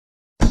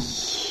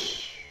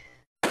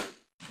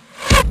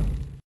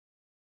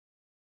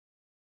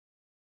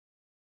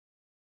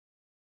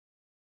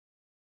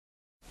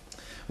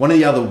One of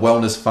the other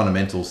wellness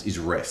fundamentals is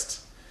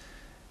rest.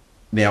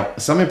 Now,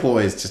 some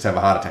employers just have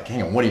a heart attack.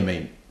 Hang on, what do you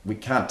mean? We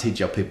can't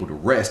teach our people to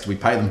rest. We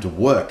pay them to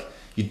work.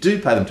 You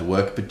do pay them to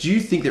work, but do you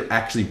think they're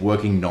actually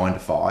working 9 to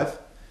 5?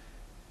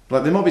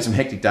 Like, there might be some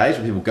hectic days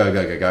where people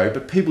go,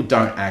 but people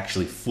don't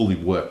actually fully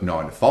work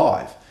 9 to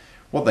 5.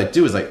 What they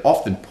do is they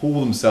often pull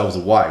themselves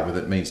away,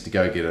 whether it means to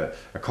go get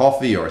a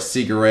coffee or a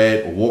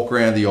cigarette or walk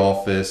around the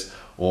office,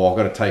 or I've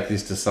got to take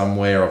this to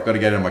somewhere, or I've got to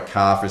get in my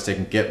car for a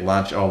second, get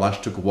lunch. Oh,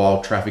 lunch took a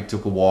while, traffic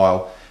took a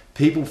while.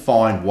 People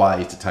find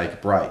ways to take a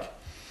break.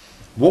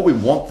 What we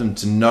want them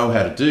to know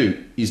how to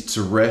do is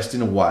to rest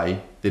in a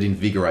way that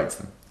invigorates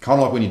them. Kind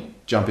of like when you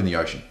jump in the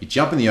ocean. You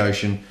jump in the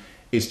ocean,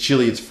 it's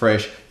chilly, it's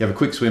fresh, you have a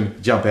quick swim,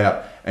 jump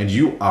out, and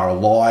you are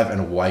alive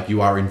and awake,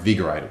 you are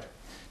invigorated.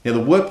 Now,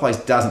 the workplace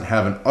doesn't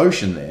have an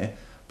ocean there,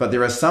 but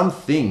there are some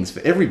things for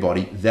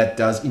everybody that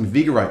does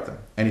invigorate them.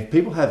 And if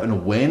people have an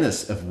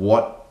awareness of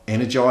what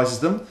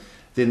energizes them,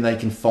 then they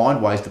can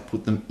find ways to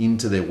put them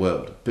into their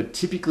world. But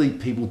typically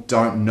people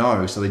don't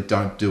know, so they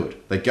don't do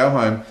it. They go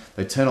home,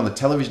 they turn on the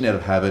television out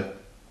of habit,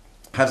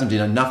 have some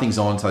dinner, nothing's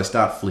on, so they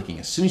start flicking.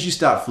 As soon as you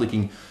start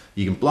flicking,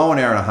 you can blow an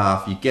hour and a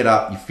half, you get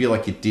up, you feel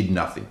like you did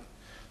nothing.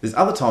 There's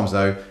other times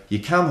though, you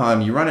come home,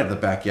 you run out of the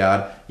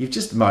backyard, you've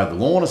just mowed the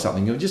lawn or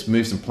something, you've just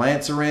moved some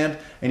plants around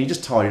and you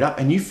just tied it up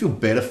and you feel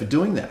better for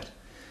doing that.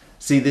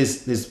 See,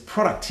 there's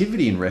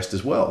productivity in rest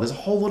as well. There's a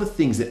whole lot of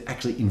things that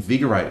actually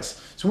invigorate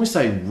us. So when we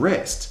say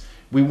rest,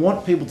 we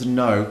want people to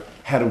know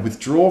how to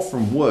withdraw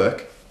from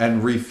work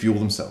and refuel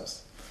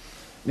themselves.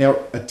 Now,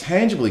 a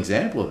tangible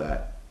example of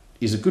that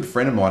is a good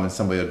friend of mine and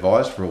somebody I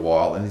advised for a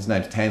while, and his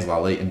name's Tanzil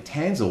Ali, and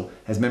Tanzil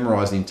has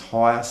memorized the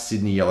entire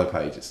Sydney Yellow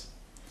Pages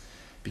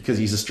because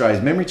he's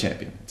Australia's memory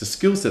champion. It's a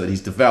skill set that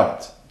he's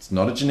developed. It's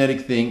not a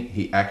genetic thing.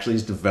 He actually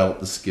has developed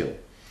the skill.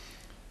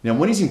 Now,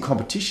 when he's in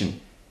competition,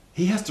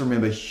 he has to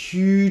remember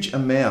huge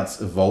amounts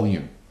of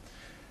volume.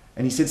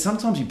 And he said,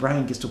 sometimes your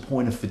brain gets to a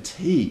point of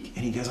fatigue.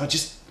 And he goes,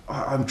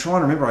 I'm trying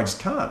to remember, I just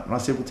can't. And I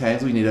said, well,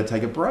 Tanzil, you need to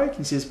take a break. And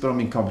he says, but I'm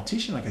in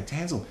competition. I go,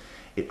 Tanzil,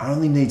 it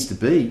only needs to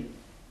be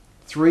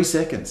 3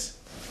 seconds.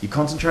 You're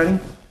concentrating.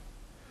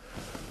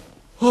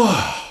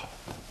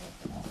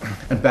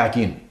 And back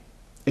in.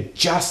 It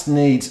just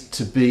needs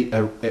to be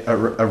a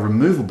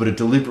removal, but a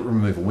deliberate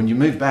removal. When you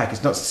move back,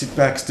 it's not sit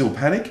back, still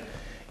panic.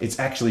 It's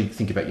actually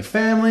think about your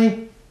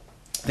family,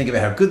 think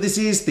about how good this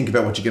is, think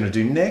about what you're going to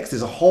do next.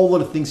 There's a whole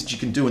lot of things that you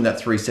can do in that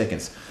 3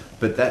 seconds.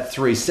 But that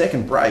 3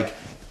 second break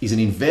is an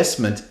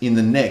investment in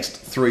the next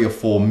 3 or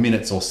 4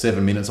 minutes or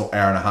 7 minutes or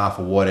hour and a half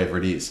or whatever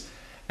it is.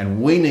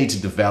 And we need to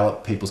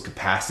develop people's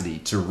capacity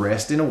to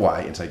rest in a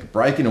way and take a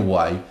break in a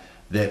way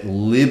that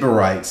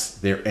liberates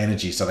their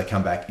energy so they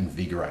come back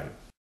invigorated.